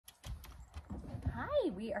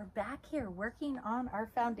Hi, we are back here working on our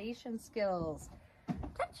foundation skills.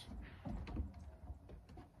 Touch.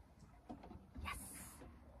 Yes.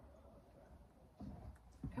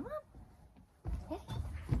 Come on. Hey.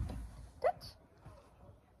 Touch.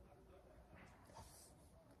 Yes.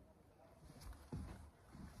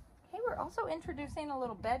 Okay, we're also introducing a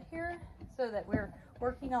little bed here so that we're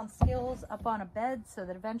working on skills up on a bed so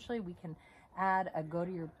that eventually we can add a go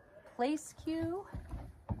to your place cue.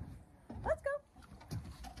 Let's go.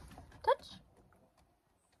 Touch.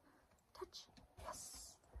 Touch.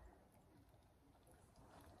 Yes.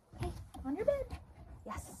 Okay, on your bed.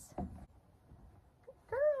 Yes. Good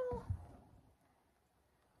girl.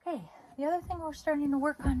 Okay, the other thing we're starting to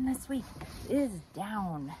work on this week is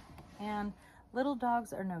down. And little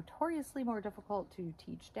dogs are notoriously more difficult to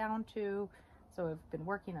teach down to. So I've been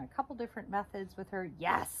working on a couple different methods with her.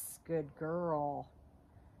 Yes, good girl.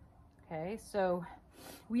 Okay, so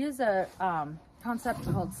we use a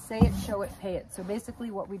concept called say it, show it, pay it. So basically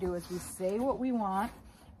what we do is we say what we want,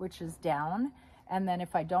 which is down. And then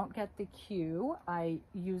if I don't get the cue, I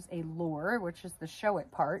use a lure, which is the show it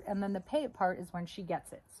part. And then the pay it part is when she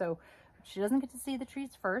gets it. So she doesn't get to see the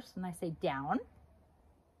treats first, and I say down.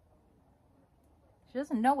 She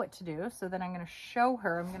doesn't know what to do, so then I'm going to show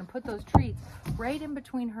her. I'm going to put those treats right in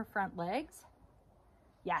between her front legs.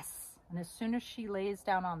 Yes. And as soon as she lays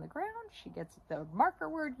down on the ground, she gets the marker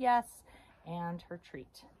word yes and her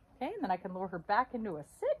treat. Okay, and then I can lure her back into a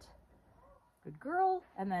sit. Good girl.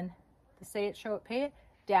 And then the say it, show it, pay it,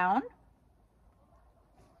 down.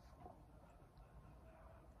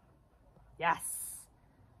 Yes.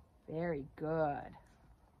 Very good.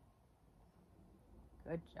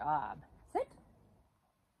 Good job. Sit.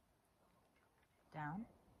 Down.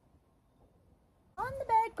 On the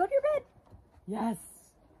bed. Go to your bed. Yes.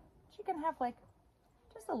 She can have like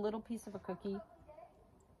just a little piece of a cookie.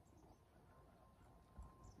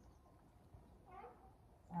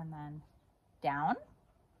 And then down.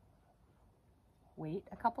 Wait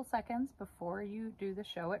a couple seconds before you do the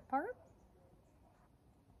show it part.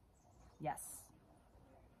 Yes.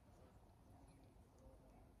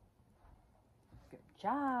 Good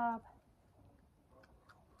job.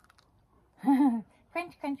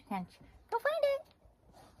 Crunch, crunch, crunch. Go find it.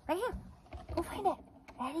 Right here. Go find it.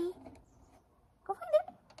 Ready? Go find it.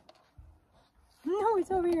 No,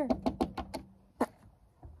 it's over here.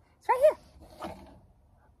 It's right here.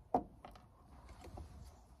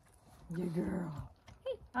 Good girl.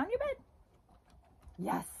 Hey, on your bed.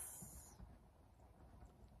 Yes.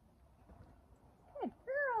 Good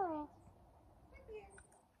girl.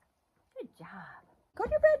 Good job. Go to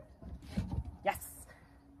your bed. Yes.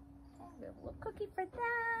 We have a little cookie for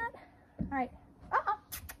that. All right.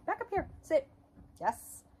 Back up here. Sit.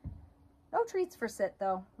 Yes. No treats for sit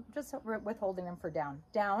though. Just withholding them for down.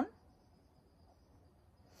 Down.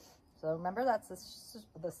 So remember that's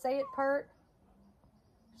the say it part.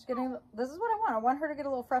 She's getting, this is what I want. I want her to get a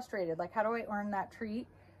little frustrated. Like, how do I earn that treat?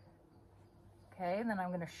 Okay, and then I'm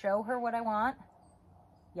going to show her what I want.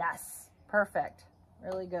 Yes. Perfect.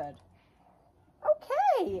 Really good.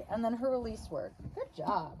 Okay. And then her release word. Good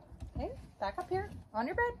job. Okay, back up here on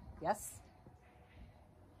your bed. Yes.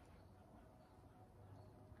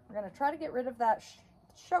 We're going to try to get rid of that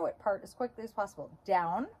show it part as quickly as possible.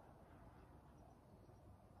 Down.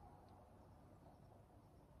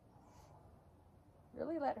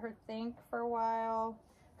 Really let her think for a while.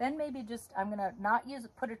 Then maybe just, I'm going to not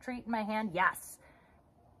put a treat in my hand. Yes.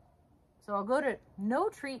 So I'll go to no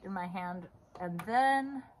treat in my hand, and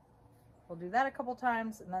then we'll do that a couple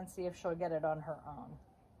times and then see if she'll get it on her own.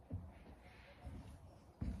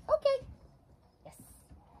 Okay. Yes.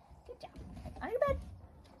 Good job. On your bed.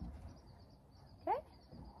 Okay.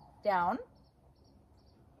 Down.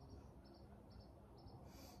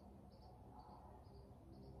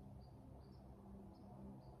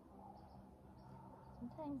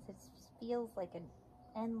 Sometimes it feels like an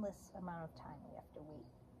endless amount of time we have to wait.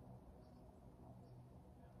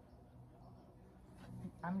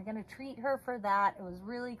 I'm going to treat her for that. It was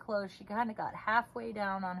really close. She kind of got halfway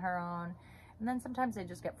down on her own. And then sometimes they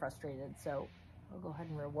just get frustrated. So we'll go ahead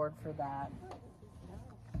and reward for that.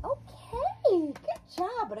 Okay, good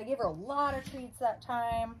job. But I gave her a lot of treats that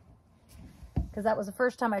time, because that was the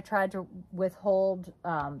first time I tried to withhold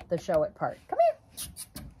the show it part. Come here.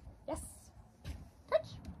 Yes. Touch.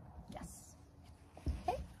 Yes.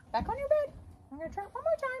 Okay, back on your bed. I'm going to try it one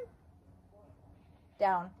more time.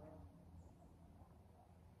 Down.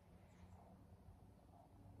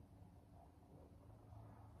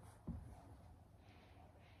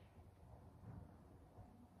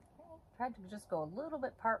 Tried to just go a little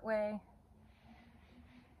bit part way.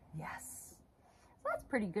 Yes. So that's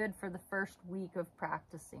pretty good for the first week of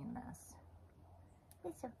practicing this.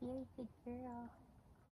 It's a very good girl.